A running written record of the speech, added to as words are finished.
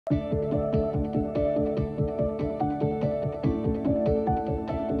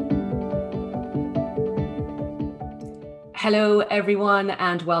Hello, everyone,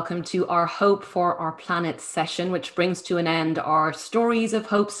 and welcome to our Hope for Our Planet session, which brings to an end our Stories of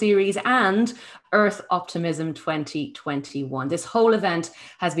Hope series and Earth Optimism 2021. This whole event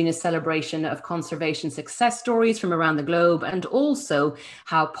has been a celebration of conservation success stories from around the globe and also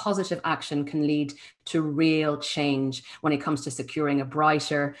how positive action can lead to real change when it comes to securing a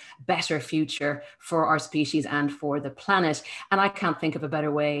brighter, better future for our species and for the planet. And I can't think of a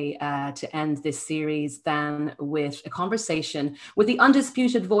better way to end this series than with a conversation with the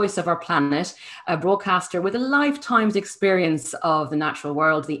undisputed voice of our planet, a broadcaster with a lifetime's experience of the natural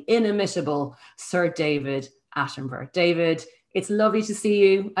world, the inimitable Sir David Attenborough. David, it's lovely to see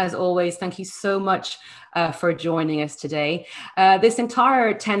you as always. Thank you so much for joining us today. This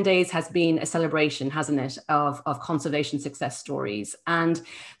entire 10 days has been a celebration, hasn't it, of conservation success stories. And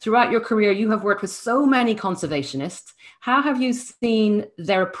throughout your career, you have worked with so many conservationists. How have you seen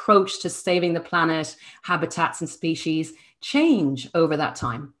their approach to saving the planet, habitats and species change over that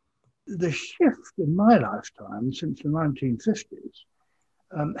time? The shift in my lifetime since the 1950s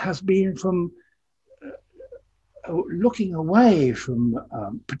has been from looking away from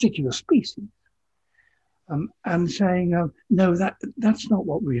particular species and saying, no, that's not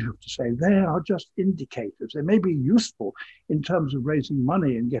what we have to say. They are just indicators. They may be useful in terms of raising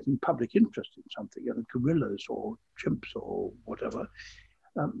money and getting public interest in something, gorillas or chimps or whatever.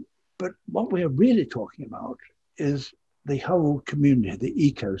 But what we're really talking about is the whole community, the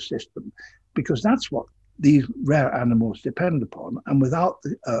ecosystem, because that's what these rare animals depend upon. And without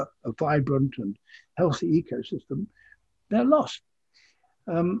a vibrant and healthy ecosystem, they're lost.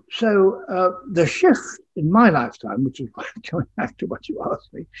 So the shift in my lifetime, which is going back to what you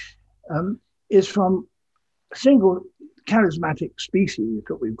asked me, is from a single charismatic species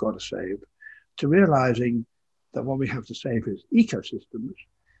that we've got to save to realizing that what we have to save is ecosystems.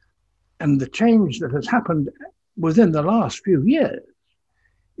 And the change that has happened within the last few years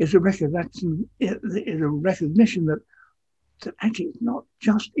is a recognition that actually it's not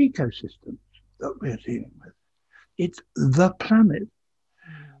just ecosystems that we're dealing with. It's the planet.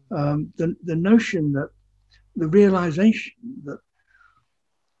 The notion that the realization that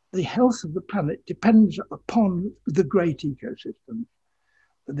the health of the planet depends upon the great ecosystems,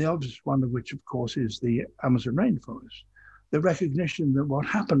 the obvious one of which, of course, is the Amazon rainforest. The recognition that what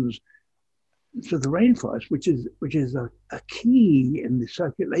happens to the rainforest, which is a key in the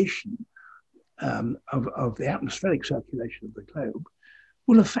circulation of the atmospheric circulation of the globe,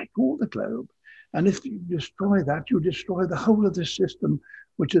 will affect all the globe. And if you destroy that, you destroy the whole of this system,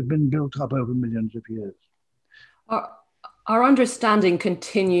 which has been built up over millions of years. Our understanding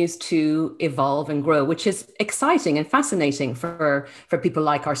continues to evolve and grow, which is exciting and fascinating for people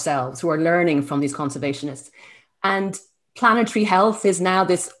like ourselves who are learning from these conservationists. And planetary health is now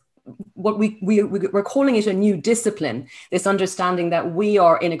this, what we're calling it a new discipline, this understanding that we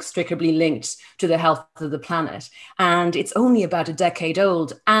are inextricably linked to the health of the planet. And it's only about a decade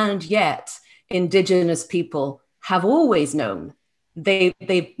old. And yet Indigenous people have always known,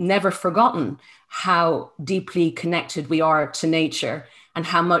 they've never forgotten how deeply connected we are to nature and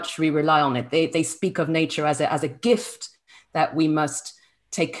how much we rely on it. They speak of nature as a gift that we must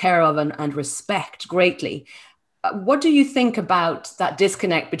take care of and respect greatly. What do you think about that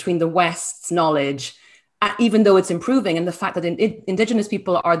disconnect between the West's knowledge, even though it's improving, and the fact that Indigenous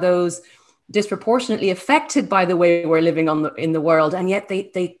people are those disproportionately affected by the way we're living in the world, and yet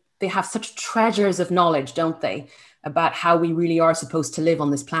they have such treasures of knowledge, don't they, about how we really are supposed to live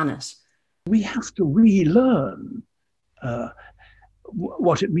on this planet? We have to relearn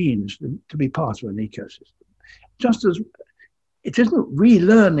what it means to be part of an ecosystem. Just as it isn't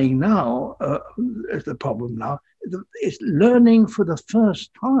relearning now is the problem now, it's learning for the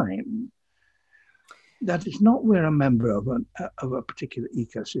first time that it's not we're a member of a particular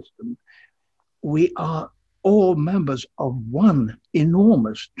ecosystem. We are all members of one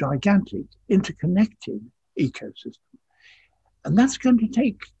enormous, gigantic, interconnected ecosystem. And that's going to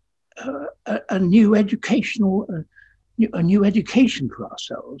take a new education for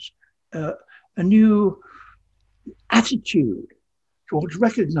ourselves, a new attitude towards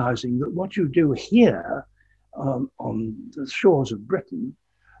recognizing that what you do here on the shores of Britain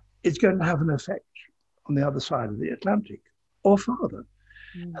is going to have an effect on the other side of the Atlantic or farther.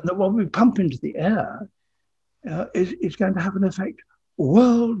 And that what we pump into the air is going to have an effect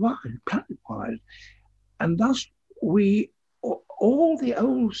worldwide, planet-wide. And thus all the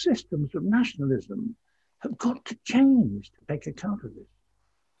old systems of nationalism have got to change to take account of this.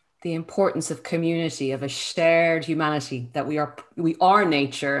 The importance of community, of a shared humanity, that we are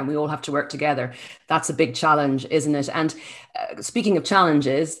nature and we all have to work together. That's a big challenge, isn't it? And speaking of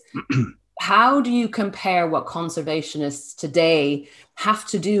challenges, How do you compare what conservationists today have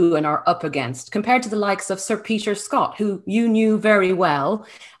to do and are up against compared to the likes of Sir Peter Scott, who you knew very well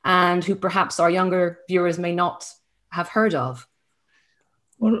and who perhaps our younger viewers may not have heard of?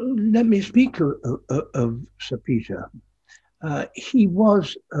 Well, let me speak of Sir Peter. He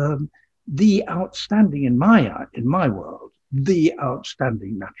was the outstanding, in my world, the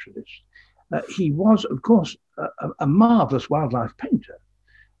outstanding naturalist. He was, of course, a marvelous wildlife painter.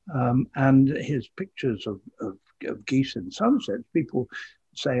 And his pictures of geese in sunsets, people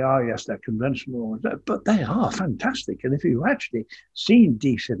say, oh, yes, they're conventional, but they are fantastic. And if you've actually seen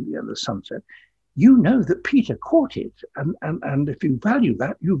geese in the sunset, you know that Peter caught it. And if you value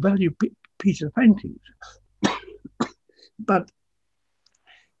that, you value Peter's paintings. But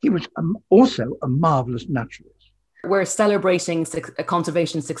he was also a marvelous naturalist. We're celebrating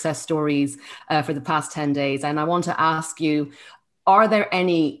conservation success stories for the past 10 days. And I want to ask you, are there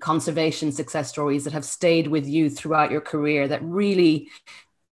any conservation success stories that have stayed with you throughout your career that really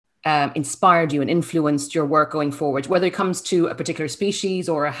inspired you and influenced your work going forward, whether it comes to a particular species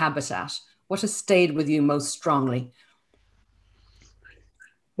or a habitat? What has stayed with you most strongly?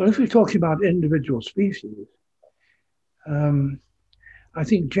 Well, if we're talking about individual species, I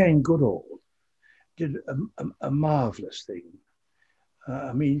think Jane Goodall did a marvelous thing.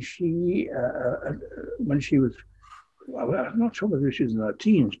 I mean, she, when she was, well, I'm not sure whether she was in her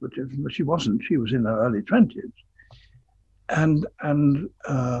teens, but she wasn't. She was in her early 20s. And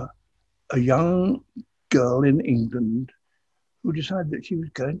a young girl in England who decided that she was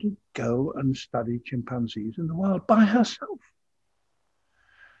going to go and study chimpanzees in the wild by herself.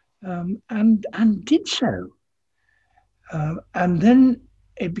 And did so. And then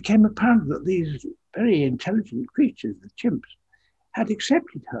it became apparent that these very intelligent creatures, the chimps, had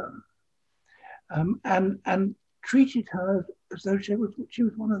accepted her and treated her as though she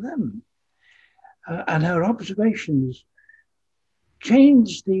was one of them. And her observations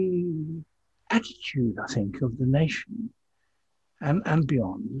changed the attitude, I think, of the nation and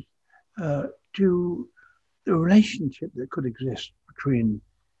beyond to the relationship that could exist between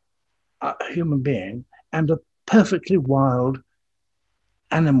a human being and a perfectly wild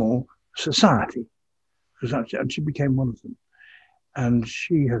animal society. And she became one of them. And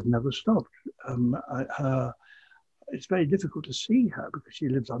she has never stopped. It's very difficult to see her because she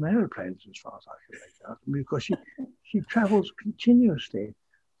lives on airplanes, as far as I can make out, because she travels continuously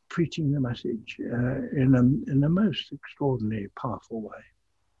preaching the message in a most extraordinarily powerful way.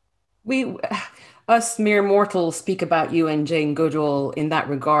 Us mere mortals speak about you and Jane Goodall in that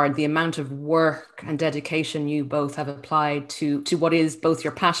regard. The amount of work and dedication you both have applied to what is both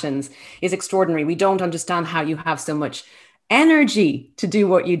your passions is extraordinary. We don't understand how you have so much energy to do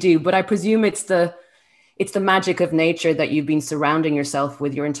what you do, but I presume it's the magic of nature that you've been surrounding yourself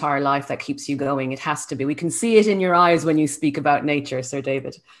with your entire life that keeps you going. It has to be. We can see it in your eyes when you speak about nature, Sir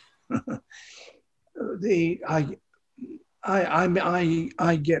David.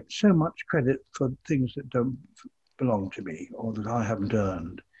 I get so much credit for things that don't belong to me or that I haven't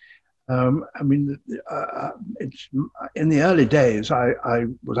earned. I mean, it's in the early days, I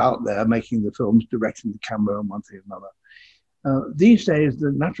was out there making the films, directing the camera and one thing or another. These days,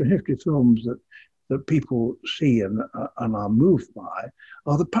 the natural history films that people see and are moved by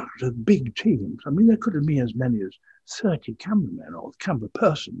are the part of big teams. I mean, there could have been as many as 30 cameramen or camera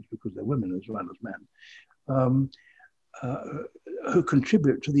persons, because they're women as well as men, who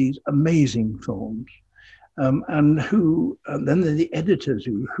contribute to these amazing films. And then they're the editors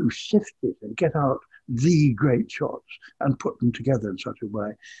who sift it and get out the great shots and put them together in such a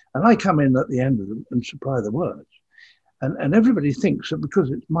way. And I come in at the end of them and supply the words. And everybody thinks that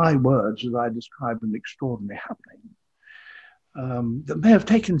because it's my words that I describe an extraordinary happening that may have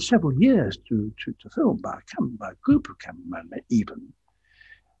taken several years to film by a group of cameramen even.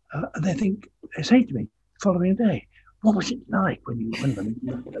 And they say to me the following day, what was it like when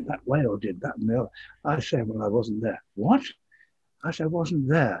that whale did that and the other? I say, well, I wasn't there. What? I said, I wasn't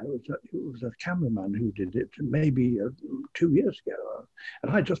there. It was a cameraman who did it maybe 2 years ago.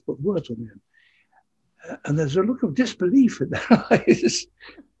 And I just put words on him. And there's a look of disbelief in their eyes.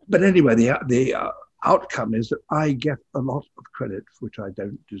 But anyway, the outcome is that I get a lot of credit for which I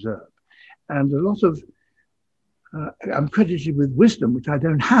don't deserve. And a lot of, I'm credited with wisdom, which I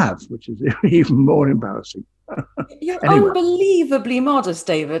don't have, which is even more embarrassing. You're anyway. Unbelievably modest,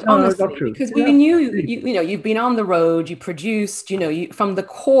 David, honestly, not true. Because we knew, you've been on the road, you produced, from the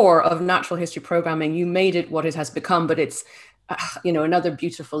core of natural history programming, you made it what it has become, but it's, another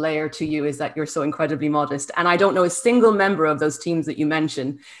beautiful layer to you is that you're so incredibly modest. And I don't know a single member of those teams that you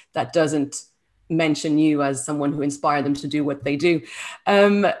mentioned that doesn't, mention you as someone who inspired them to do what they do.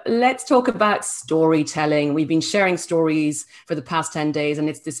 Let's talk about storytelling. We've been sharing stories for the past 10 days, and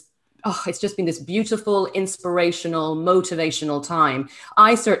it's just been this beautiful, inspirational, motivational time.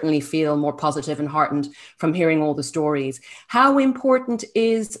 I certainly feel more positive and heartened from hearing all the stories. How important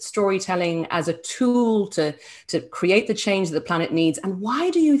is storytelling as a tool to create the change that the planet needs? And why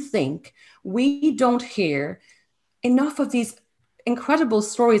do you think we don't hear enough of these incredible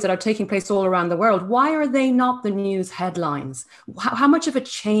stories that are taking place all around the world? Why are they not the news headlines? How much of a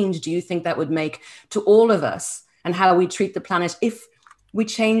change do you think that would make to all of us and how we treat the planet if we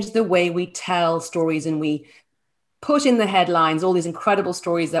change the way we tell stories and we put in the headlines all these incredible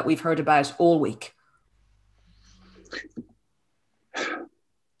stories that we've heard about all week?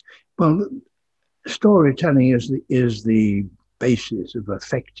 Well, storytelling is the basis of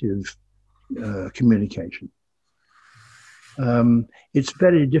effective communication. It's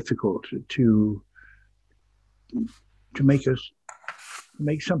very difficult to make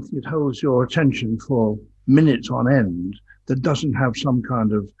something that holds your attention for minutes on end that doesn't have some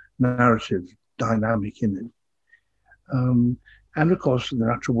kind of narrative dynamic in it. And of course, the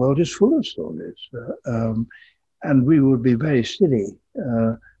natural world is full of stories, and we would be very silly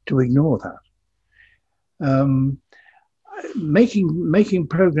to ignore that. Making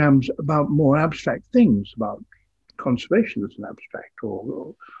programs about more abstract things, about conservation as an abstract,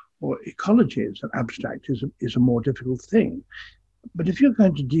 or ecology as an abstract, is a more difficult thing. But if you're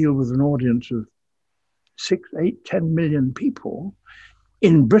going to deal with an audience of 6, 8, 10 million people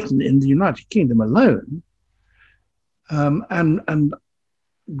in Britain, in the United Kingdom alone, and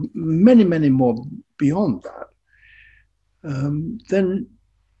many, many more beyond that, then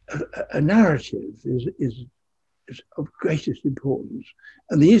a narrative is of greatest importance.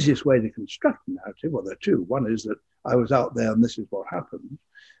 And the easiest way to construct a narrative, well, there are two. One is that I was out there and this is what happened.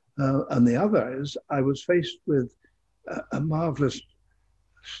 And the other is I was faced with a marvelous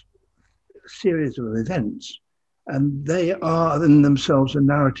series of events, and they are in themselves a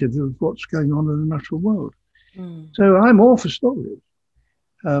narrative of what's going on in the natural world. So I'm all for stories.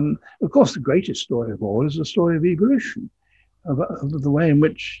 Of course, the greatest story of all is the story of evolution, of the way in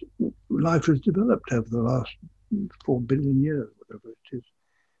which life has developed over the last 4 billion years, whatever it is.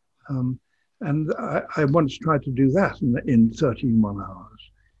 And I once tried to do that in 13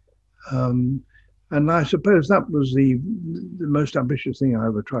 hours. And I suppose that was the most ambitious thing I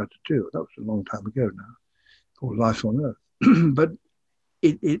ever tried to do. That was a long time ago now, called Life on Earth. But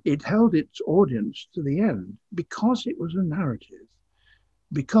it held its audience to the end because it was a narrative,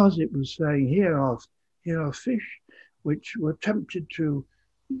 because it was saying, here are fish which were tempted to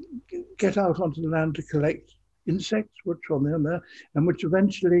get out onto the land to collect insects, which were on there, and which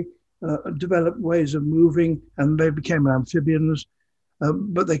eventually developed ways of moving, and they became amphibians,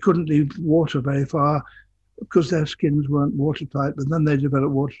 but they couldn't leave water very far because their skins weren't watertight. But then they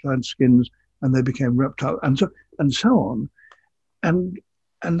developed watertight skins, and they became reptiles, and so on. And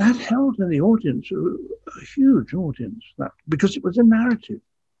that held in the audience a huge audience, because it was a narrative.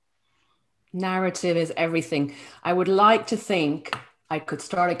 Narrative is everything. I would like to think I could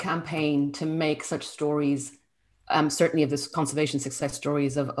start a campaign to make such stories, certainly of this conservation success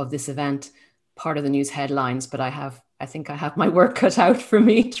stories of this event, part of the news headlines, but I think I have my work cut out for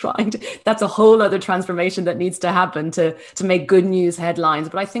me trying to, that's a whole other transformation that needs to happen to make good news headlines.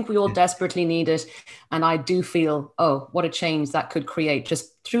 But I think we all desperately need it. And I do feel, oh, what a change that could create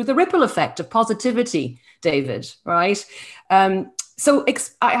just through the ripple effect of positivity, David, right? So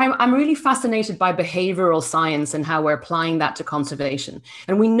I'm really fascinated by behavioral science and how we're applying that to conservation.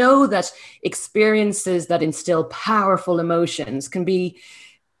 And we know that experiences that instill powerful emotions can be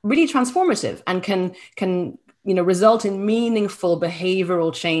really transformative and can result in meaningful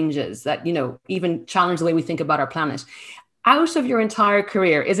behavioral changes that, even challenge the way we think about our planet. Out of your entire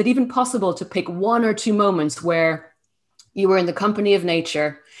career, is it even possible to pick 1 or 2 moments where you were in the company of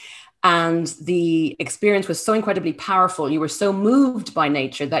nature and the experience was so incredibly powerful, you were so moved by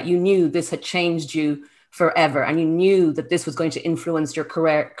nature that you knew this had changed you forever and you knew that this was going to influence your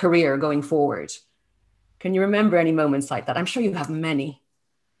career going forward? Can you remember any moments like that? I'm sure you have many.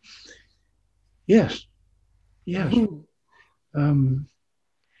 Yes. And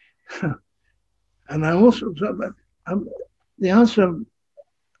I also, the answer,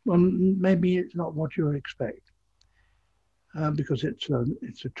 well, maybe it's not what you expect, because it's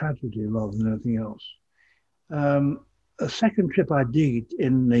a tragedy rather than anything else. A second trip I did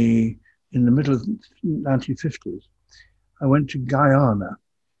in the middle of the 1950s, I went to Guyana.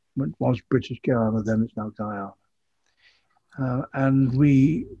 It was British Guyana, then it's now Guyana. And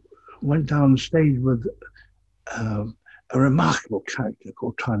we went down and stayed with a remarkable character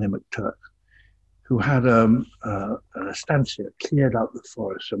called Tiny McTurk, who had an estancia, cleared out the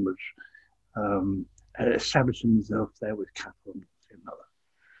forest and was had established himself there with cattle and another.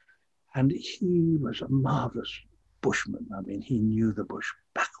 And he was a marvelous bushman. I mean, he knew the bush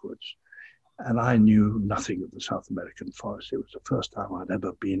backwards. And I knew nothing of the South American forest. It was the first time I'd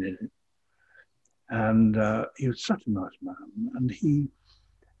ever been in it. And he was such a nice man. And he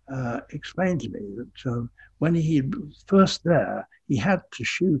explained to me that when he was first there, he had to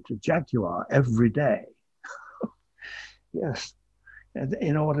shoot a jaguar every day. Yes,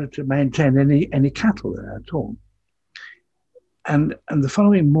 in order to maintain any cattle there at all. And the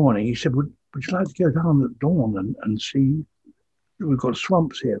following morning, he said, would you like to go down at dawn and see? We've got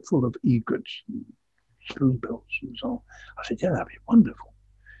swamps here full of egrets and smoothbills and so on. I said, yeah, that'd be wonderful.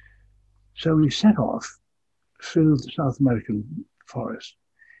 So we set off through the South American forest.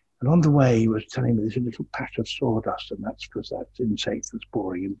 And on the way, he was telling me there's a little patch of sawdust, and that's because that insect was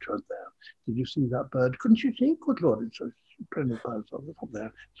boring into it there. Did you see that bird? Couldn't you see? Good Lord, it's a brilliant bird on the top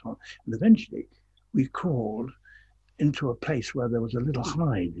there. So on. And eventually, we crawled into a place where there was a little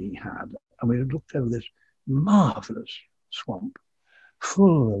hide he had, and we looked over this marvelous swamp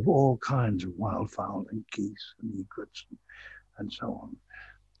full of all kinds of wildfowl and geese and egrets and so on.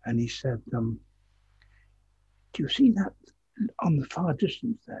 And he said, do you see that on the far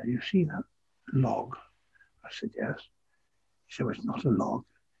distance there? You see that log? I said, yes. He said, well, it's not a log.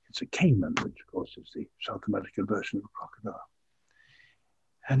 It's a caiman, which of course is the South American version of a crocodile.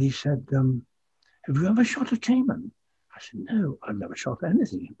 And he said, have you ever shot a caiman? I said, no, I've never shot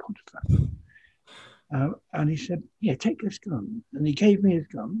anything in point of fact. And he said, yeah, take this gun. And he gave me his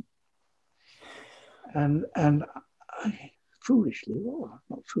gun. And I foolishly, or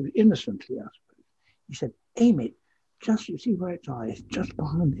not foolishly, innocently, I suppose, he said, aim it, just, you see where its eye is, just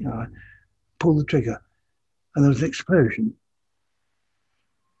behind the eye. Pull the trigger. And there was an explosion.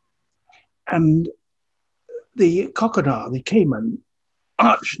 And the crocodile, the caiman,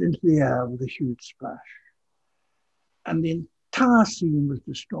 arched into the air with a huge splash. And the entire scene was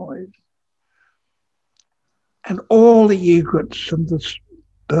destroyed. And all the egrets and the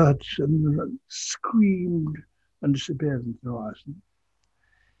birds and screamed and disappeared into the horizon.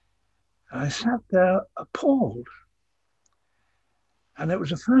 And I sat there appalled. And it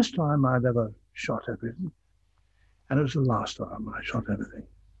was the first time I'd ever shot everything. And it was the last time I shot anything.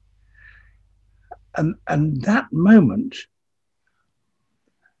 And that moment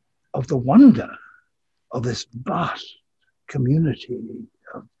of the wonder of this vast community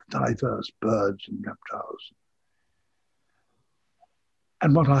of diverse birds and reptiles,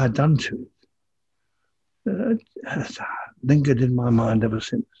 and what I had done to it, has lingered in my mind ever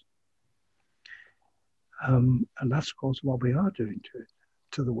since. And that's, of course, what we are doing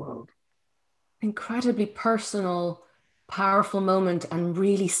to the world. Incredibly personal, powerful moment, and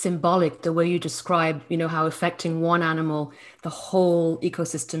really symbolic, the way you describe, how affecting one animal, the whole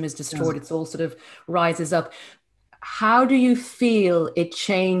ecosystem is destroyed. Yeah. It's all sort of rises up. How do you feel it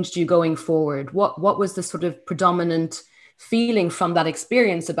changed you going forward? What was the sort of predominant feeling from that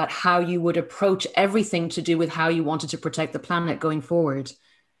experience about how you would approach everything to do with how you wanted to protect the planet going forward?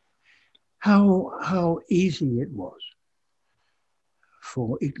 How easy it was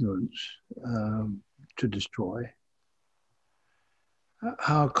for ignorance to destroy.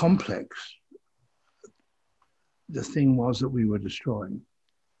 How complex the thing was that we were destroying.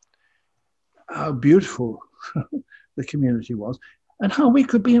 How beautiful the community was, and how we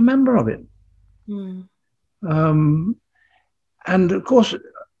could be a member of it. Mm. And of course,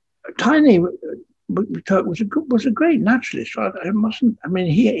 Tiny was a great naturalist. Right?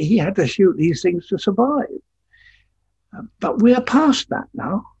 He had to shoot these things to survive. But we are past that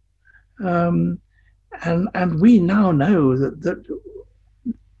now, and we now know that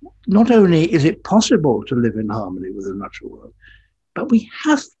not only is it possible to live in harmony with the natural world, but we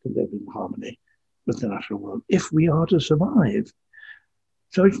have to live in harmony with the natural world if we are to survive.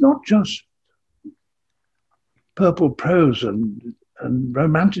 So it's not just purple prose and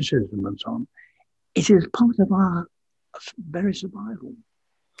romanticism and so on. It is part of our very survival.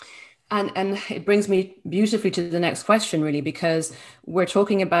 And it brings me beautifully to the next question, really, because we're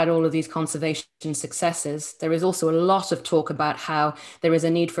talking about all of these conservation successes. There is also a lot of talk about how there is a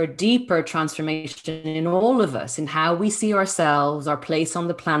need for deeper transformation in all of us, in how we see ourselves, our place on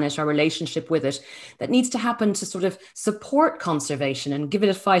the planet, our relationship with it, that needs to happen to sort of support conservation and give it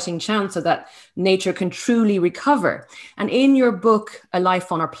a fighting chance so that nature can truly recover. And in your book, A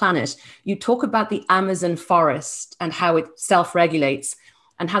Life on Our Planet, you talk about the Amazon forest and how it self-regulates,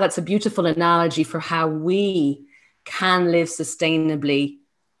 and how that's a beautiful analogy for how we can live sustainably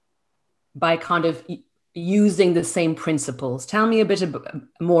by kind of using the same principles. Tell me a bit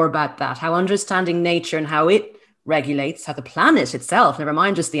more about that, how understanding nature and how it regulates, how the planet itself, never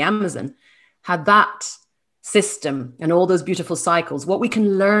mind just the Amazon, how that system and all those beautiful cycles, what we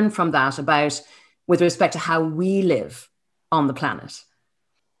can learn from that about with respect to how we live on the planet.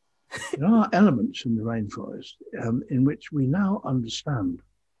 There are elements in the rainforest in which we now understand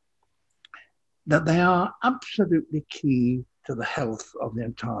that they are absolutely key to the health of the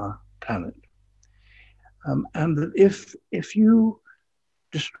entire planet. And that if you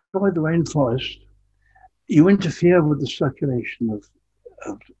destroy the rainforest, you interfere with the circulation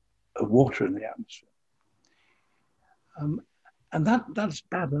of water in the atmosphere. And that's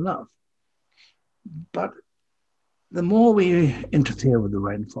bad enough. But the more we interfere with the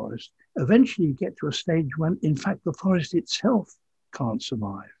rainforest, eventually you get to a stage when, in fact, the forest itself can't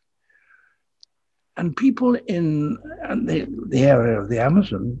survive. And people in the area of the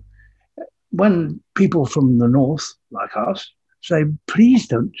Amazon, when people from the north, like us, say, please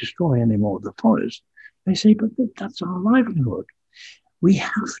don't destroy any more of the forest, they say, but that's our livelihood. We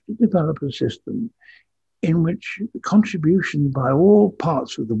have to develop a system in which contributions by all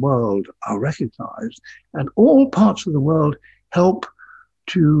parts of the world are recognized, and all parts of the world help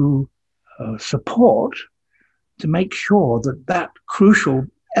to support, to make sure that that crucial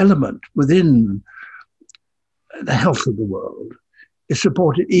element within the health of the world is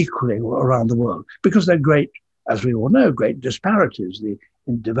supported equally around the world. Because there are great, as we all know, great disparities.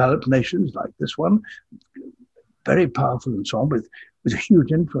 In developed nations like this one, very powerful and so on, with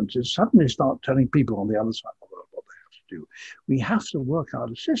huge influences, suddenly start telling people on the other side of the world what they have to do. We have to work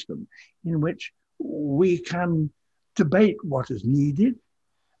out a system in which we can debate what is needed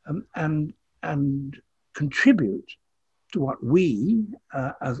and contribute to what we,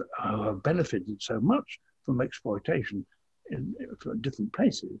 as have benefited so much from exploitation in different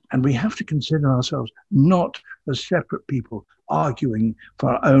places. And we have to consider ourselves not as separate people arguing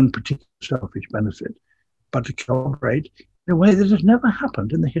for our own particular selfish benefit, but to cooperate in a way that has never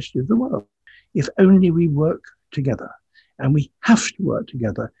happened in the history of the world. If only we work together. And we have to work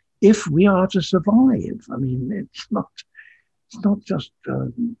together if we are to survive. I mean, it's not just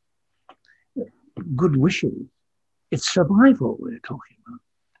good wishes. It's survival we're talking about.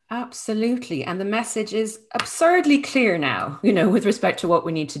 Absolutely. And the message is absurdly clear now, with respect to what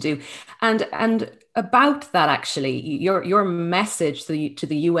we need to do. And about that, actually, your message to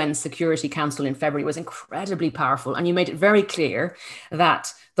the UN Security Council in February was incredibly powerful. And you made it very clear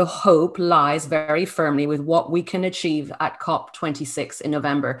that the hope lies very firmly with what we can achieve at COP26 in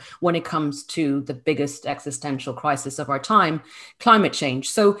November when it comes to the biggest existential crisis of our time, climate change.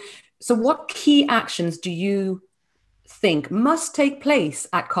 So what key actions do you think must take place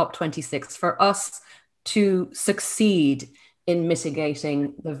at COP26 for us to succeed in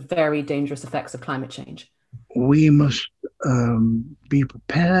mitigating the very dangerous effects of climate change? We must be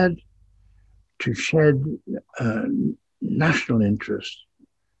prepared to shed national interest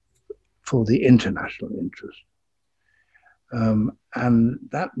for the international interest. And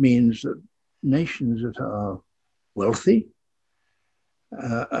that means that nations that are wealthy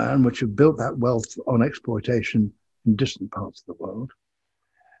and which have built that wealth on exploitation in distant parts of the world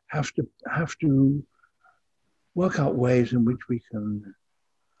have to work out ways in which we can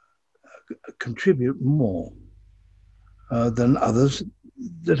contribute more than others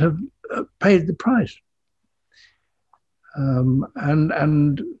that have paid the price.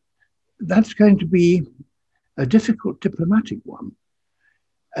 And that's going to be a difficult diplomatic one.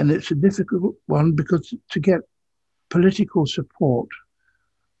 And it's a difficult one because to get political support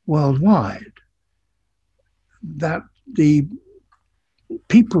worldwide, that the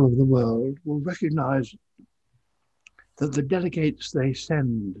people of the world will recognize that the delegates they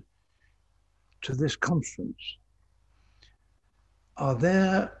send to this conference are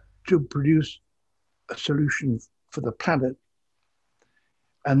there to produce a solution for the planet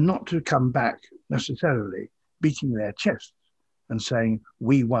and not to come back necessarily beating their chests and saying,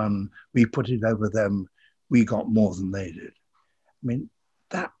 we won, we put it over them, we got more than they did. I mean,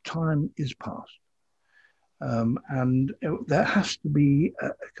 that time is past. And there has to be a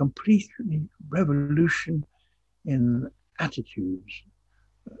complete revolution in attitudes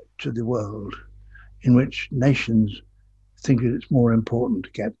to the world in which nations think that it's more important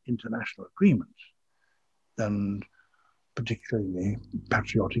to get international agreements than particularly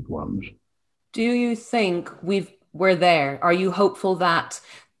patriotic ones. Do you think we're there? Are you hopeful that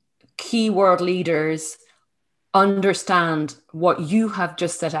key world leaders understand what you have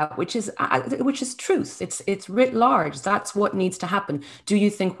just set out, which is truth? It's writ large. That's what needs to happen. Do you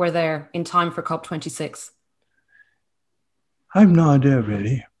think we're there in time for COP26? I have no idea,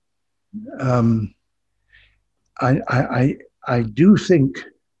 really. I do think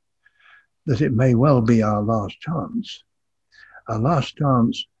that it may well be our last chance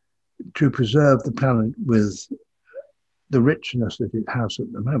to preserve the planet with the richness that it has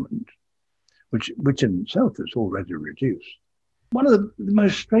at the moment, which in itself is already reduced. One of the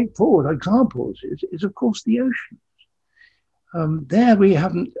most straightforward examples is of course, the ocean. There we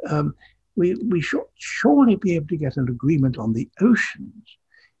haven't, we should surely be able to get an agreement on the oceans.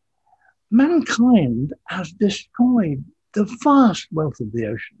 Mankind has destroyed the vast wealth of the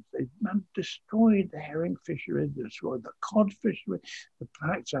oceans. They've destroyed the herring fishery, destroyed the cod fishery. The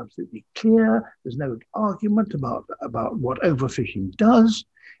fact's absolutely clear. There's no argument about what overfishing does.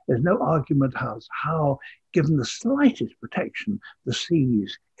 There's no argument how, given the slightest protection, the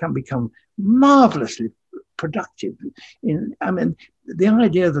seas can become marvelously productive. The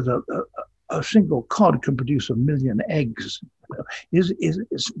idea that a single cod can produce 1 million eggs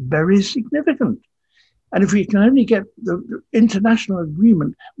is very significant. And if we can only get the international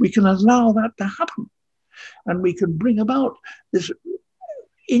agreement, we can allow that to happen. And we can bring about this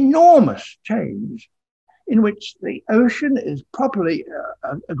enormous change in which the ocean is properly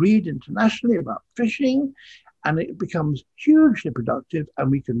agreed internationally about fishing, and it becomes hugely productive,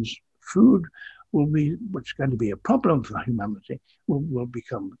 and food will be, which is going to be a problem for humanity, will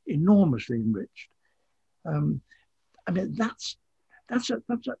become enormously enriched.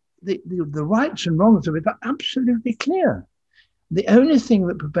 The rights and wrongs of it are absolutely clear. The only thing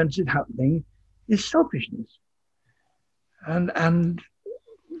that prevents it happening is selfishness. And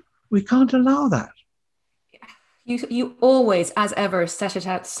we can't allow that. You always, as ever, set it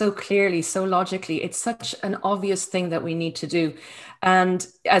out so clearly, so logically. It's such an obvious thing that we need to do. And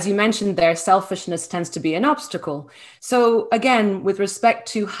as you mentioned there, selfishness tends to be an obstacle. So again, with respect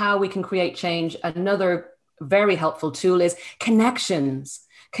to how we can create change, another very helpful tool is connections.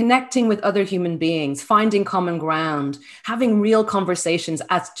 Connecting with other human beings, finding common ground, having real conversations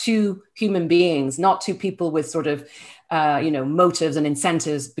as two human beings, not two people with sort of, motives and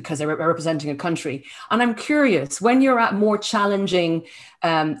incentives because they're representing a country. And I'm curious, when you're at more challenging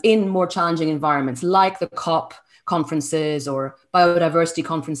environments like the COP conferences or biodiversity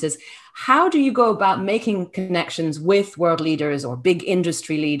conferences, how do you go about making connections with world leaders or big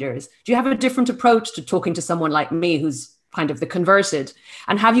industry leaders? Do you have a different approach to talking to someone like me who's kind of the converted?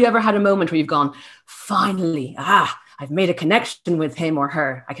 And have you ever had a moment where you've gone, finally, I've made a connection with him or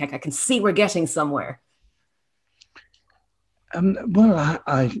her. I can see we're getting somewhere. Well,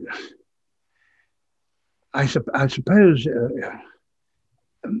 I suppose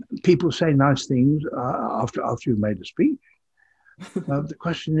people say nice things after you've made a speech. The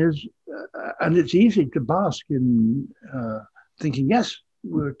question is, and it's easy to bask in thinking, yes,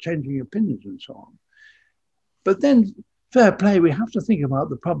 we're changing opinions and so on. But then, fair play, we have to think about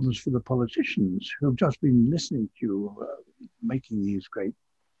the problems for the politicians who've just been listening to you making these great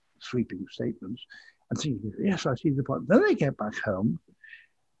sweeping statements and thinking, yes, I see the point. Then they get back home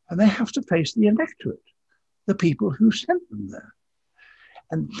and they have to face the electorate, the people who sent them there.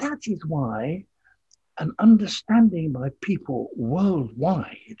 And that is why an understanding by people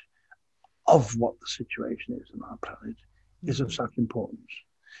worldwide of what the situation is on our planet is of such importance.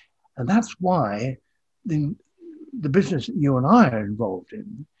 And that's why the business that you and I are involved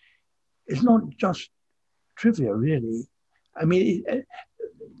in is not just trivia, really. I mean,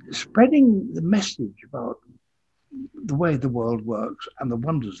 spreading the message about the way the world works and the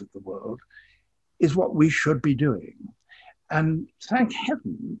wonders of the world is what we should be doing. And thank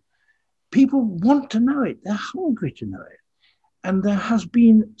heaven, people want to know it. They're hungry to know it. And there has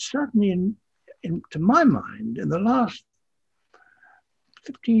been, certainly to my mind, in the last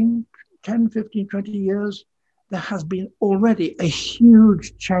 10, 15, 20 years, there has been already a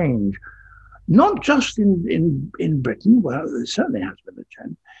huge change, not just in Britain, where there certainly has been a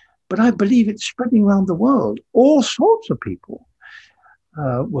change, but I believe it's spreading around the world. All sorts of people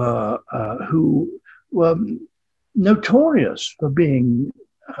who were notorious for being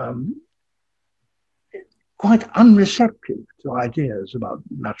quite unreceptive to ideas about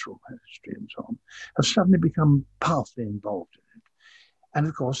natural history and so on, have suddenly become powerfully involved in it. And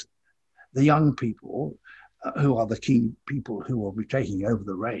of course, the young people, who are the key people who will be taking over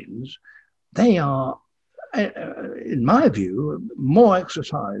the reins, they are, in my view, more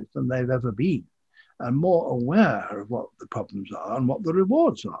exercised than they've ever been, and more aware of what the problems are and what the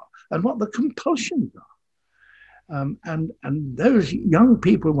rewards are and what the compulsions are. And those young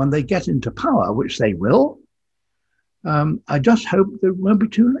people, when they get into power, which they will, I just hope that it won't be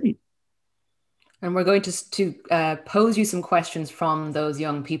too late. And we're going to pose you some questions from those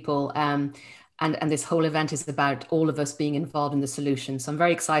young people. And this whole event is about all of us being involved in the solution. So I'm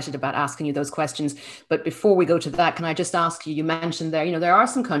very excited about asking you those questions. But before we go to that, can I just ask you, you mentioned there, there are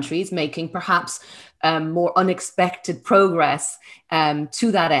some countries making perhaps more unexpected progress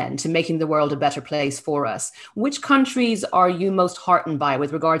to that end, to making the world a better place for us. Which countries are you most heartened by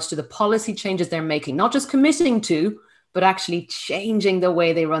with regards to the policy changes they're making, not just committing to, but actually changing the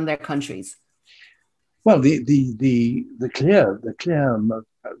way they run their countries? Well, the clear,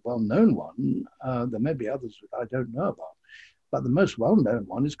 well-known one, there may be others that I don't know about, but the most well-known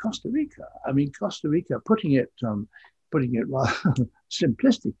one is Costa Rica. I mean, Costa Rica, putting it rather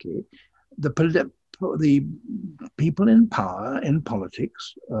simplistically, the people in power in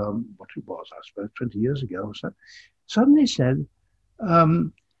politics, what it was, I suppose, 20 years ago or so, suddenly said,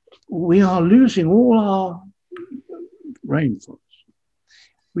 we are losing all our rainforests.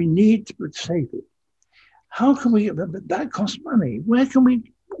 We need to save it. How can we? But that costs money. Where can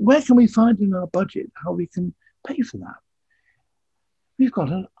we find in our budget how we can pay for that? We've got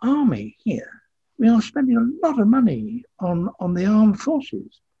an army here. We are spending a lot of money on the armed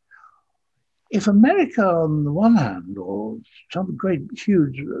forces. If America, on the one hand, or some great,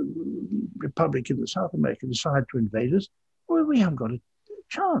 huge republic in South America decide to invade us, well, we haven't got a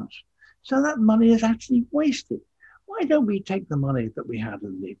chance. So that money is actually wasted. Why don't we take the money that we had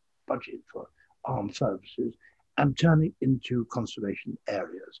in the budget for armed services and turn it into conservation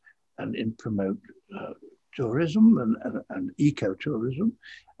areas and promote tourism and ecotourism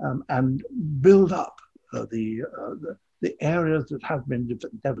and build up the areas that have been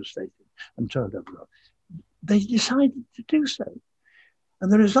devastated and turned over? They decided to do so.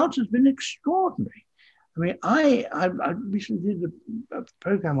 And the result has been extraordinary. I mean, I recently did a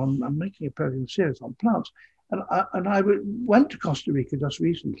program I'm making a program series on plants. And I went to Costa Rica just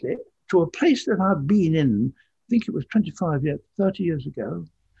recently to a place that I'd been in, I think it was 30 years ago,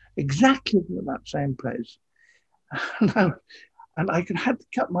 exactly that same place. And I had to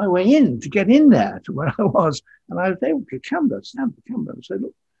cut my way in to get in there to where I was. And I was able to stand the camera and say,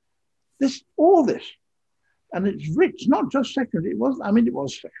 look, all this. And it's rich, not just secondary. It was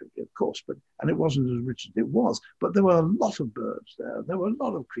secondary, of course, and it wasn't as rich as it was. But there were a lot of birds there. There were a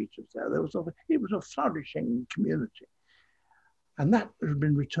lot of creatures there. It was a flourishing community, and that has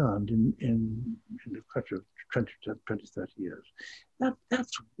been returned in the question of 20, 30 years.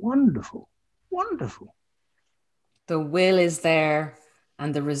 That's wonderful, wonderful. The will is there,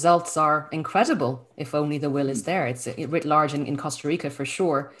 and the results are incredible. If only the will is there. It's writ large in Costa Rica for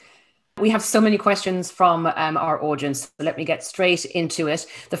sure. We have so many questions from our audience, so let me get straight into it.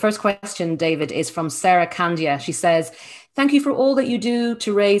 The first question, David, is from Sarah Candia. She says, thank you for all that you do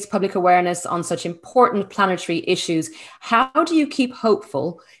to raise public awareness on such important planetary issues. How do you keep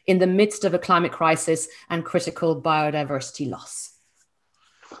hopeful in the midst of a climate crisis and critical biodiversity loss?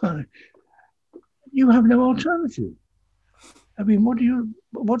 You have no alternative. I mean, what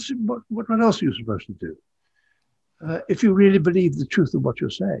else are you supposed to do? If you really believe the truth of what you're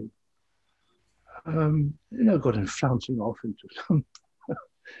saying. Got him flouncing off into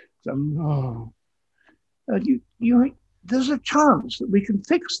there's a chance that we can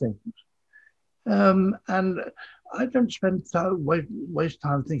fix things. And I don't waste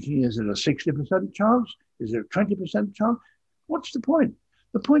time thinking, is it a 60% chance? Is it a 20% chance? What's the point?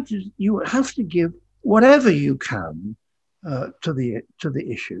 The point is you have to give whatever you can to the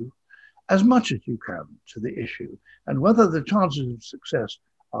issue, as much as you can to the issue. And whether the chances of success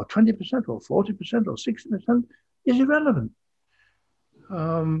are 20% or 40% or 60% is irrelevant.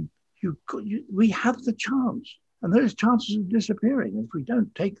 We have the chance, and those chances are disappearing. If we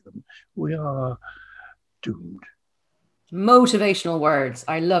don't take them, we are doomed. Motivational words.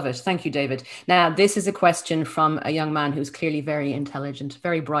 I love it. Thank you, David. Now, this is a question from a young man who's clearly very intelligent,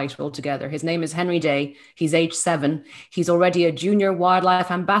 very bright altogether. His name is Henry Day. He's age 7. He's already a junior wildlife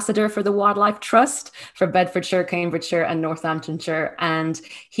ambassador for the Wildlife Trust for Bedfordshire, Cambridgeshire and Northamptonshire. And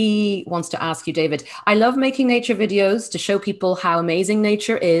he wants to ask you, David, I love making nature videos to show people how amazing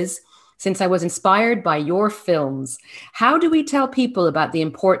nature is, since I was inspired by your films. How do we tell people about the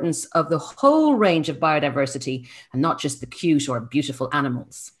importance of the whole range of biodiversity and not just the cute or beautiful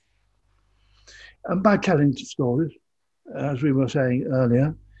animals? And by telling stories, as we were saying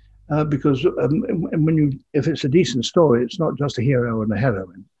earlier, because if it's a decent story, it's not just a hero and a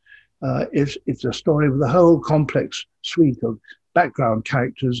heroine. It's a story with a whole complex suite of background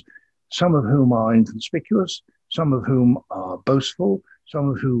characters, some of whom are inconspicuous, some of whom are boastful, some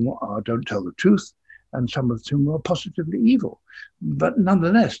of whom don't tell the truth, and some of whom are positively evil. But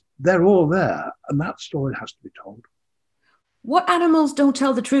nonetheless, they're all there, and that story has to be told. What animals don't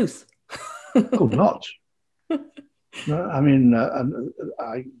tell the truth? Oh, lots. No, I mean,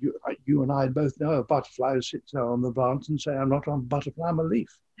 you and I both know a butterfly who sits there on the branch and say, "I'm not a butterfly, I'm a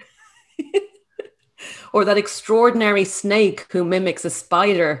leaf." Or that extraordinary snake who mimics a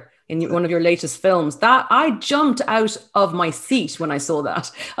spider in one of your latest films. That I jumped out of my seat when I saw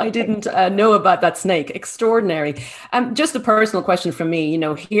that. I didn't know about that snake. Extraordinary. Just a personal question from me,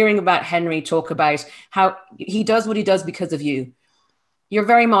 hearing about Henry talk about how he does what he does because of you. You're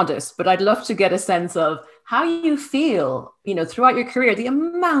very modest, but I'd love to get a sense of how you feel, throughout your career, the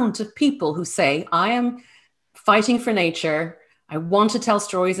amount of people who say, I am fighting for nature. I want to tell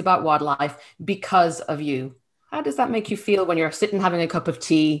stories about wildlife because of you. How does that make you feel when you're sitting having a cup of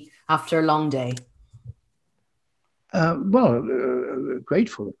tea after a long day?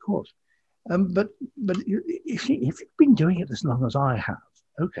 Grateful, of course. But if you've been doing it as long as I have,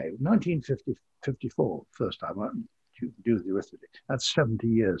 okay, 1954, first time, you do the arithmetic, that's 70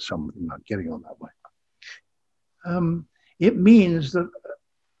 years, something like getting on that way. It means that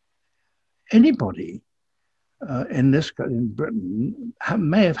anybody in Britain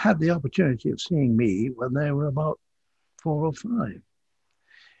may have had the opportunity of seeing me when they were about 4 or 5,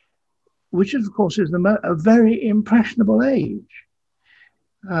 which of course is a very impressionable age.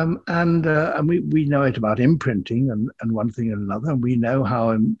 And we know it about imprinting and one thing and another, and we know how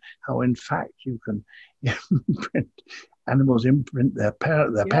in fact you can imprint animals, imprint their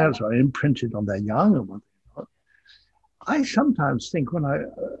parents are imprinted on their young and one thing or another. I sometimes think, when I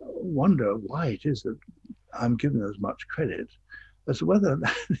wonder why it is that I'm given as much credit, as to whether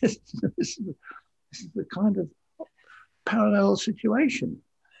this is the kind of parallel situation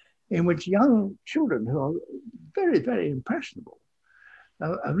in which young children who are very, very impressionable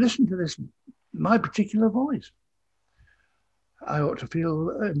have listened to my particular voice. I ought to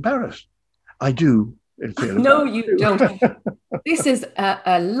feel embarrassed. I do feel embarrassed. No, you don't. This is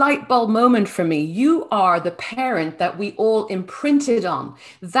a light bulb moment for me. You are the parent that we all imprinted on.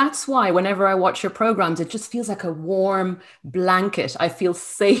 That's why whenever I watch your programs, it just feels like a warm blanket. I feel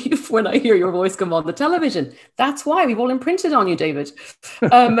safe when I hear your voice come on the television. That's why we've all imprinted on you, David.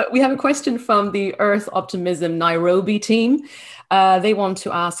 We have a question from the Earth Optimism Nairobi team. They want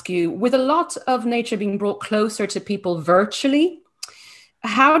to ask you, with a lot of nature being brought closer to people virtually,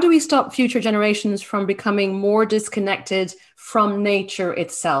 how do we stop future generations from becoming more disconnected from nature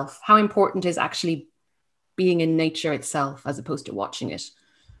itself? How important is actually being in nature itself as opposed to watching it?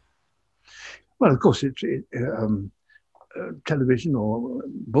 Well, of course, television or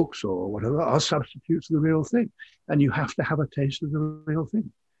books or whatever are substitutes for the real thing, and you have to have a taste of the real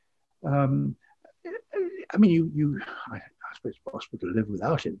thing. I mean, I suppose it's possible to live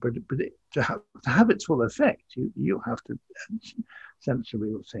without it, but to have its full effect, you have to sense the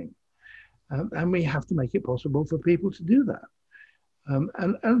real thing. And we have to make it possible for people to do that.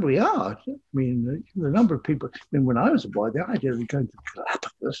 And we are. I mean, the number of people, when I was a boy, the idea of going to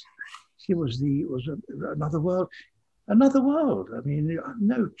Galapagos, it was another world. Another world. I mean,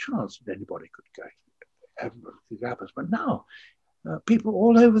 no chance that anybody could go to Galapagos. But now, people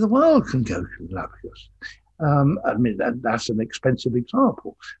all over the world can go to Galapagos. I mean, that's an expensive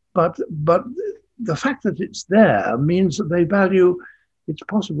example, but the fact that it's there means that it's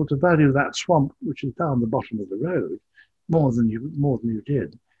possible to value that swamp, which is down the bottom of the road, more than you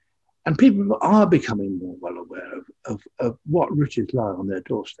did. And people are becoming more well aware of what riches lie on their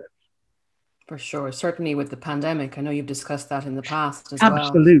doorsteps. For sure. Certainly with the pandemic. I know you've discussed that in the past as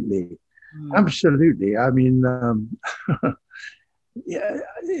Absolutely. well. Absolutely. I mean,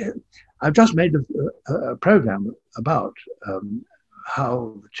 I've just made a program about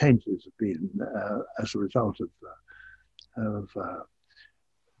how the changes have been as a result of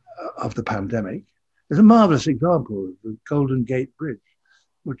the pandemic. There's a marvelous example of the Golden Gate Bridge,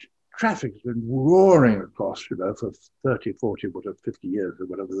 which traffic has been roaring across, for 30, 40, 50 years or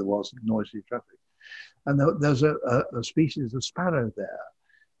whatever there was, noisy traffic. And there's a species of sparrow there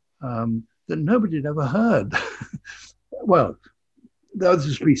that nobody had ever heard. Well, there was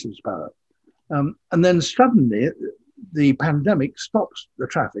a species of sparrow. And then suddenly the pandemic stops the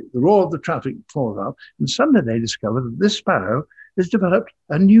traffic, the roar of the traffic falls off, and suddenly they discover that this sparrow has developed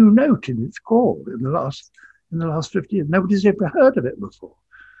a new note in its call in the last 50 years. Nobody's ever heard of it before.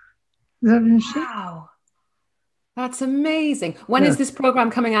 Wow. That's amazing. When is this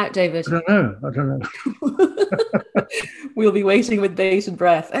program coming out, David? I don't know. We'll be waiting with bated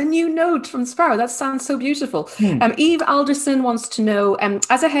breath. A new note from Sparrow. That sounds so beautiful. Eve Alderson wants to know,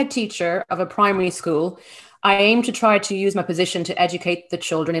 as a head teacher of a primary school, I aim to try to use my position to educate the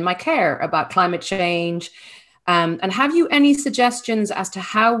children in my care about climate change. And have you any suggestions as to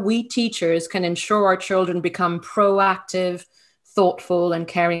how we teachers can ensure our children become proactive, thoughtful, and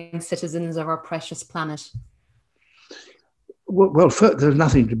caring citizens of our precious planet? there's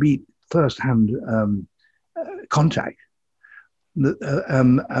nothing to beat first-hand contact.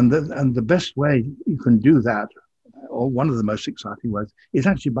 And the best way you can do that, or one of the most exciting ways, is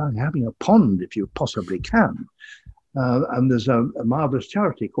actually by having a pond, if you possibly can. And there's a marvelous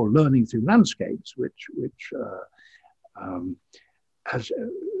charity called Learning Through Landscapes, which has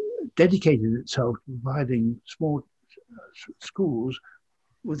dedicated itself to providing small schools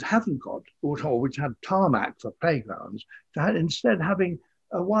which haven't got, or which had tarmac for playgrounds, to instead having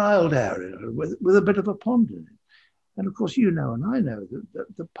a wild area with a bit of a pond in it. And of course, you know, and I know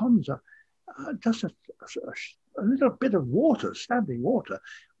that the ponds are just a little bit of water, standing water,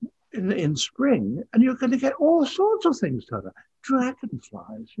 in spring, and you're going to get all sorts of things to that.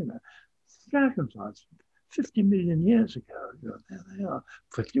 Dragonflies, you know, dragonflies 50 million years ago, you know, there they are.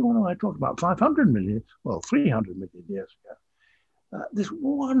 50, what am I talking about? 500 million, well, 300 million years ago. This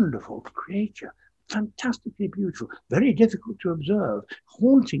wonderful creature, fantastically beautiful, very difficult to observe,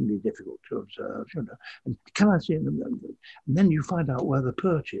 hauntingly difficult to observe, you know. And can I see it? And then you find out where the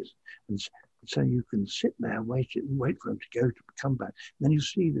perch is. And so you can sit there, wait for him to go to come back. And then you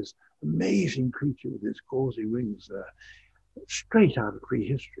see this amazing creature with its gauzy wings straight out of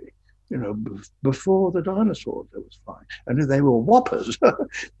prehistory. You know, before the dinosaurs, there was flying. And they were whoppers.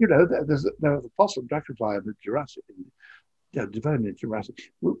 You know, there was the possum dragonfly in the Jurassic, Devonian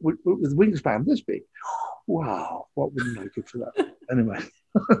Jurassic, with wingspan this big. Wow, what wouldn't I give for that? Anyway.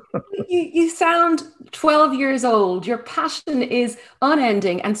 You sound 12 years old. Your passion is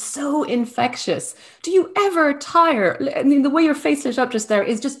unending and so infectious. Do you ever tire? I mean, the way your face lit up just there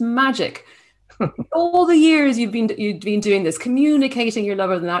is just magic. All the years you've been doing this, communicating your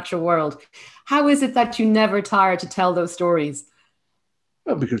love of the natural world. How is it that you never tire to tell those stories?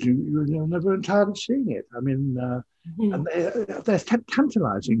 Well, because you're never tired of seeing it. I mean, and they're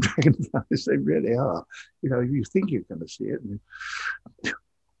tantalizing dragonflies. They really are. You know, you think you're going to see it, and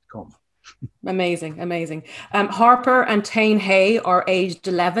gone. Amazing, amazing. Harper and Tane Hay are aged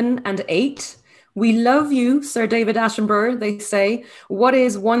 11 and 8. We love you, Sir David Attenborough, they say. What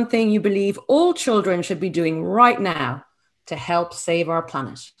is one thing you believe all children should be doing right now to help save our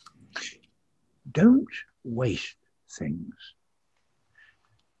planet? Don't waste things.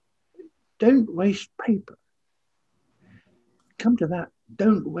 Don't waste paper. Come to that,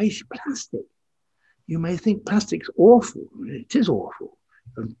 don't waste plastic. You may think plastic's awful. It is awful.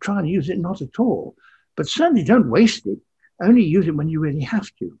 And try and use it not at all. But certainly don't waste it. Only use it when you really have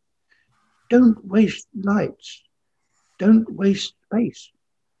to. Don't waste lights. Don't waste space.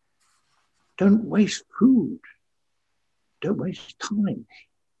 Don't waste food. Don't waste time.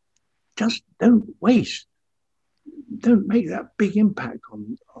 Just don't waste. Don't make that big impact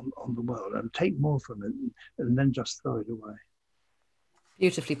on the world and take more from it and then just throw it away.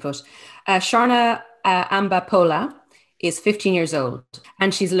 Beautifully put. Sharna Ambapola is 15 years old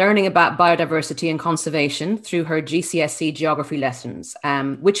and she's learning about biodiversity and conservation through her GCSE geography lessons,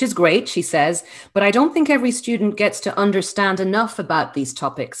 which is great, she says, but I don't think every student gets to understand enough about these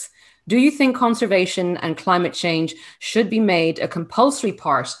topics. Do you think conservation and climate change should be made a compulsory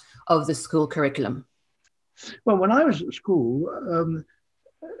part of the school curriculum? Well, when I was at school,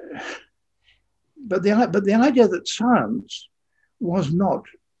 but the idea that science was not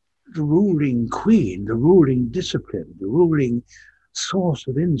the ruling queen, the ruling discipline, the ruling source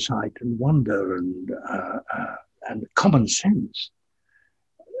of insight and wonder and common sense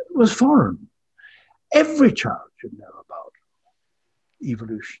was foreign. Every child should know about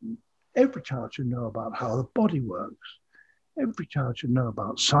evolution. Every child should know about how the body works. Every child should know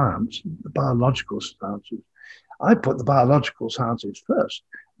about science, the biological sciences. I put the biological sciences first.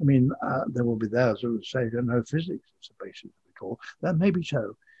 I mean, there will be those who would say, no, physics is the basis of it all. That may be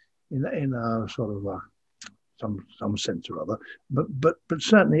so, in a sort of some sense or other. But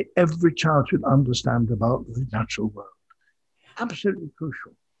certainly every child should understand about the natural world. Absolutely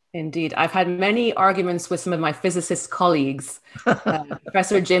crucial. Indeed. I've had many arguments with some of my physicist colleagues,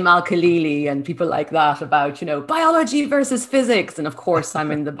 Professor Jim Al-Khalili and people like that about, biology versus physics. And of course,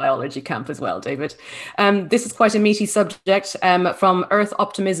 I'm in the biology camp as well, David. This is quite a meaty subject from Earth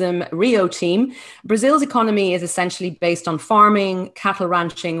Optimism Rio team. Brazil's economy is essentially based on farming, cattle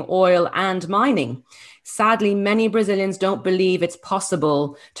ranching, oil and mining. Sadly, many Brazilians don't believe it's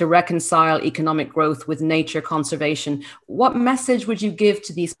possible to reconcile economic growth with nature conservation. What message would you give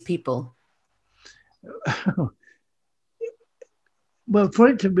to these people? Well, for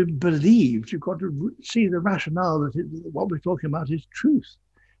it to be believed, you've got to see the rationale that what we're talking about is truth.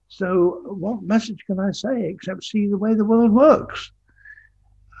 So what message can I say except see the way the world works?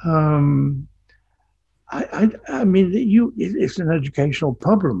 I mean, it's an educational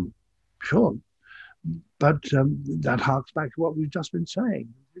problem, sure. But that harks back to what we've just been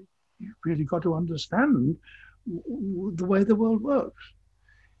saying. You've really got to understand the way the world works.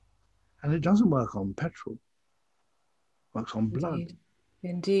 And it doesn't work on petrol, it works on blood. Indeed.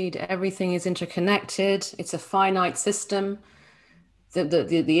 Indeed. Everything is interconnected. It's a finite system.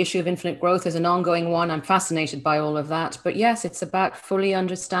 The issue of infinite growth is an ongoing one. I'm fascinated by all of that. But yes, it's about fully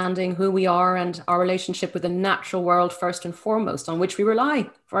understanding who we are and our relationship with the natural world first and foremost, on which we rely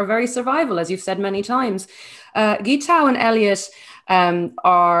for our very survival, as you've said many times. Gitao and Elliot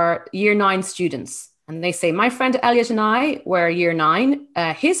are year 9 students. And they say, my friend Elliot and I were year 9.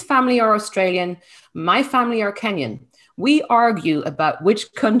 His family are Australian. My family are Kenyan. We argue about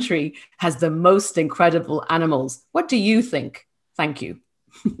which country has the most incredible animals. What do you think? Thank you.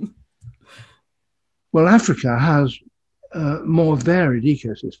 Well, Africa has more varied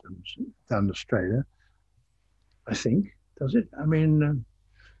ecosystems than Australia, I think, does it? I mean,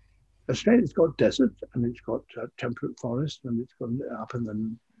 Australia's got desert and it's got temperate forest, and it's got up in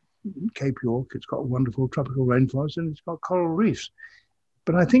the Cape York, it's got wonderful tropical rainforest, and it's got coral reefs.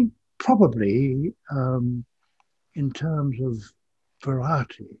 But I think probably in terms of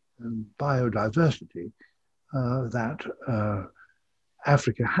variety and biodiversity, that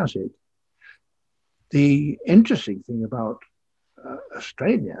Africa has it. The interesting thing about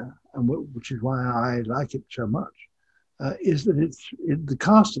Australia, and which is why I like it so much, is that the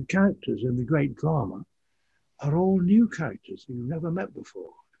cast of characters in the great drama are all new characters you've never met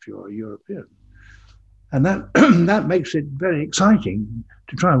before if you're a European. And that that makes it very exciting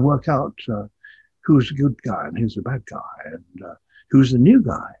to try and work out who's the good guy and who's the bad guy, and who's the new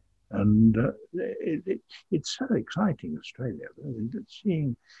guy. And it's so exciting, Australia.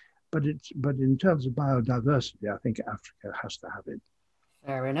 Seeing, but in terms of biodiversity, I think Africa has to have it.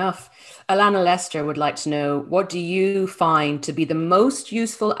 Fair enough. Alana Lester would like to know, what do you find to be the most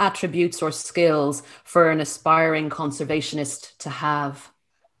useful attributes or skills for an aspiring conservationist to have?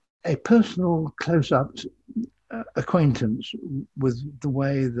 A personal close-up acquaintance with the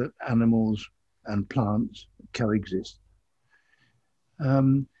way that animals and plants coexist.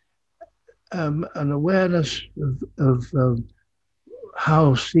 An awareness of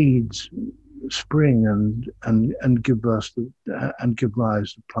how seeds spring and give birth to, and give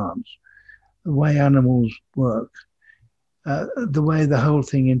rise to plants, the way animals work, the way the whole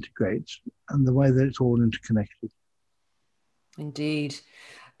thing integrates, and the way that it's all interconnected. Indeed.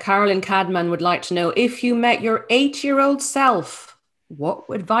 Carolyn Cadman would like to know, if you met your 8-year-old self, what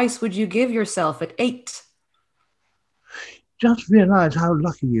advice would you give yourself at 8? Just realize how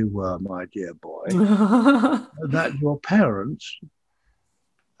lucky you were, my dear boy, that your parents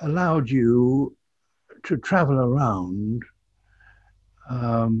allowed you to travel around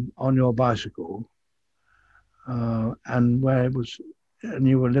on your bicycle, and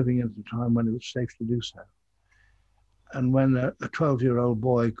you were living at the time when it was safe to do so. And when a 12-year-old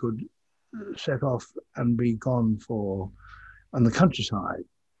boy could set off and be gone on the countryside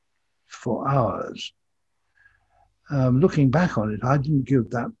for hours, looking back on it, I didn't give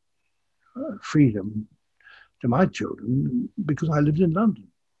that freedom to my children because I lived in London.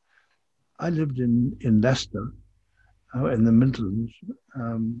 I lived in Leicester, in the Midlands,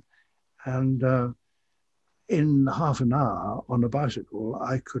 and in half an hour on a bicycle,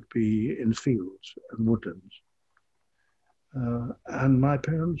 I could be in fields and woodlands. And my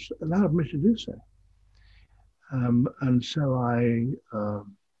parents allowed me to do so. And so I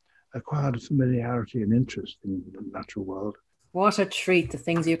acquired a familiarity and interest in the natural world. What a treat, the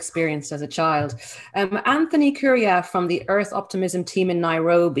things you experienced as a child. Anthony Curia from the Earth Optimism team in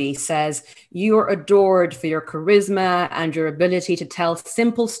Nairobi says, you're adored for your charisma and your ability to tell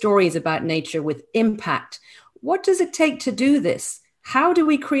simple stories about nature with impact. What does it take to do this? How do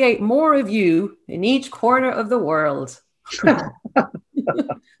we create more of you in each corner of the world?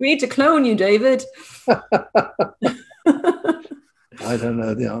 We need to clone you, David. I don't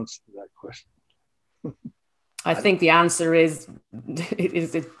know the answer to that question. I think the answer is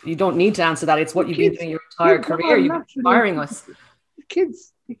you don't need to answer that. It's what you've been doing your entire career. You're inspiring us. The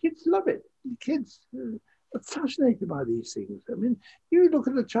kids love it. The kids are fascinated by these things. I mean, you look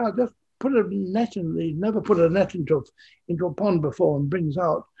at a child, just put a net in, he's never put a net into a pond before, and brings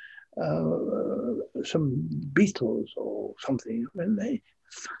out some beetles or something, and they're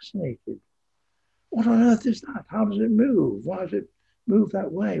fascinated. What on earth is that? How does it move? Why does it move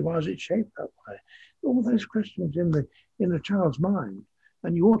that way? Why is it shaped that way? All those questions in the child's mind,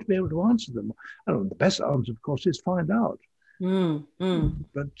 and you ought to be able to answer them. I don't know, the best answer, of course, is find out.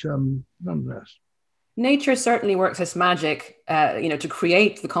 But nonetheless. Nature certainly works its magic, to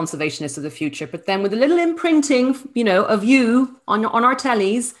create the conservationists of the future, but then with a little imprinting, of you on our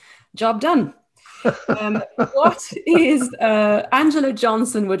tellies, job done. What is, Angela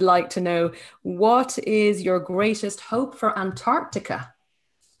Johnson would like to know, what is your greatest hope for Antarctica?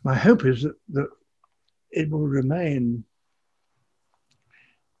 My hope is that it will remain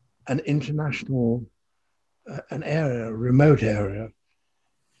an international, an area, a remote area,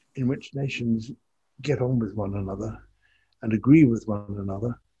 in which nations get on with one another and agree with one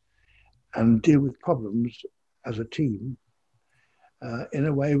another and deal with problems as a team in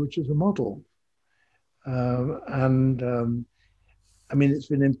a way which is a model. I mean, it's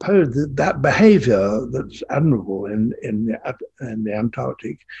been imposed that behavior that's admirable in the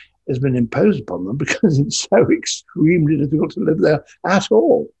Antarctic has been imposed upon them because it's so extremely difficult to live there at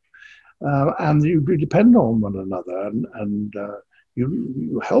all. And you depend on one another and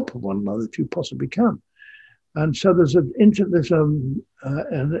you help one another if you possibly can. And so there's a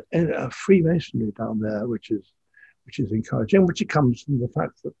Freemasonry down there, which is encouraging, which it comes from the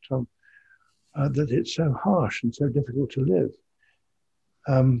fact that that it's so harsh and so difficult to live.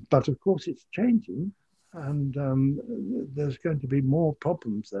 But of course, it's changing, and there's going to be more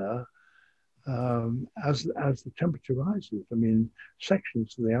problems there as the temperature rises. I mean,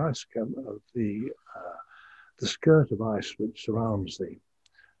 sections of the ice of the skirt of ice which surrounds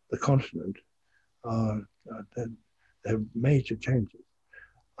the continent are they're major changes.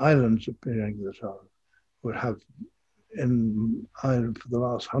 Islands appearing that would have in Ireland for the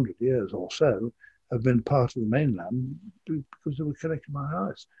last 100 years or so have been part of the mainland because they were connected by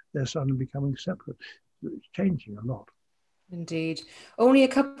ice. They're suddenly becoming separate. It's changing a lot. Indeed. Only a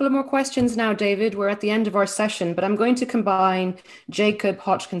couple of more questions now, David. We're at the end of our session, but I'm going to combine Jacob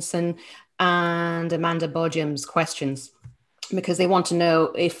Hodgkinson and Amanda Bodjum's questions because they want to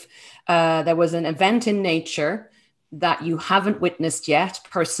know if there was an event in nature that you haven't witnessed yet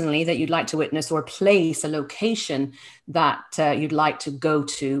personally that you'd like to witness, or a place, a location that you'd like to go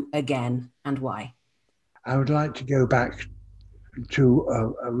to again, and why? I would like to go back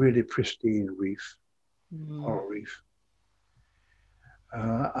to a really pristine reef, coral reef.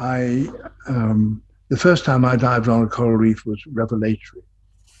 The first time I dived on a coral reef was revelatory.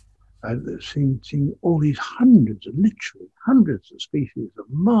 I've seen all these literally hundreds of species of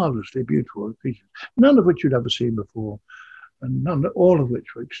marvelously beautiful creatures, none of which you'd ever seen before, and all of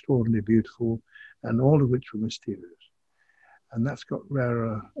which were extraordinarily beautiful, and all of which were mysterious. And that's got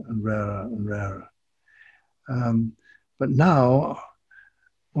rarer and rarer and rarer. But now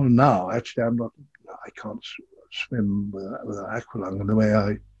actually I can't swim with an aqualung in the way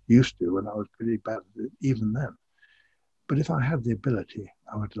I used to when I was pretty bad at it, even then. But if I had the ability,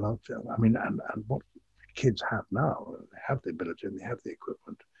 I would love to. I mean, and what kids have now, they have the ability and they have the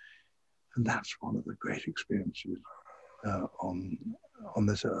equipment. And that's one of the great experiences on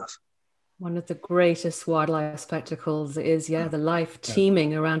this earth. One of the greatest wildlife spectacles is, the life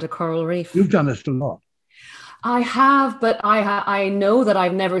teeming around a coral reef. You've done it a lot. I have, but I know that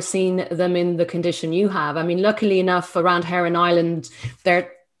I've never seen them in the condition you have. I mean, luckily enough, around Heron Island, they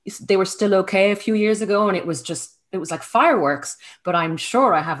were still okay a few years ago, and it was like fireworks. But I'm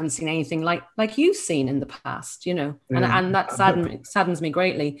sure I haven't seen anything like you've seen in the past, and that saddens me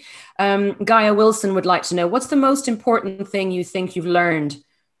greatly. Gaia Wilson would like to know, what's the most important thing you think you've learned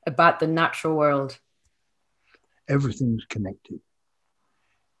about the natural world? Everything's connected.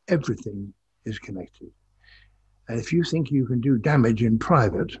 Everything is connected. And if you think you can do damage in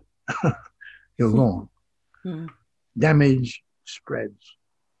private, you're wrong. Damage spreads.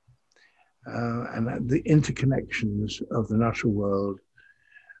 And the interconnections of the natural world,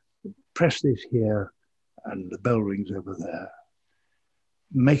 press this here and the bell rings over there.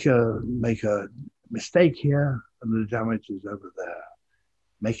 Make a mistake here and the damage is over there.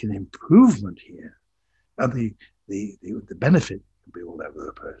 Make an improvement here and the benefit can be all over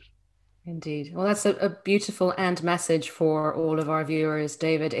the place. Indeed. Well, that's a beautiful end message for all of our viewers,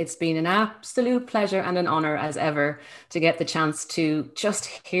 David. It's been an absolute pleasure and an honor as ever to get the chance to just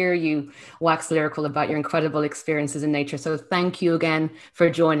hear you wax lyrical about your incredible experiences in nature. So thank you again for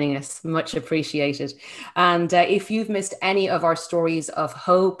joining us. Much appreciated. And if you've missed any of our stories of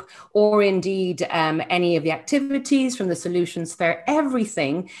hope, or indeed any of the activities from the Solutions Fair,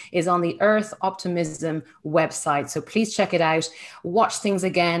 everything is on the Earth Optimism website. So please check it out, watch things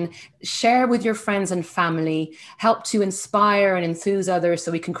again, share with your friends and family, help to inspire and enthuse others so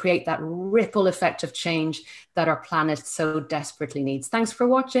we can create that ripple effect of change that our planet so desperately needs. Thanks for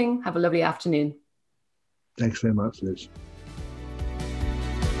watching. Have a lovely afternoon. Thanks very much, Liz.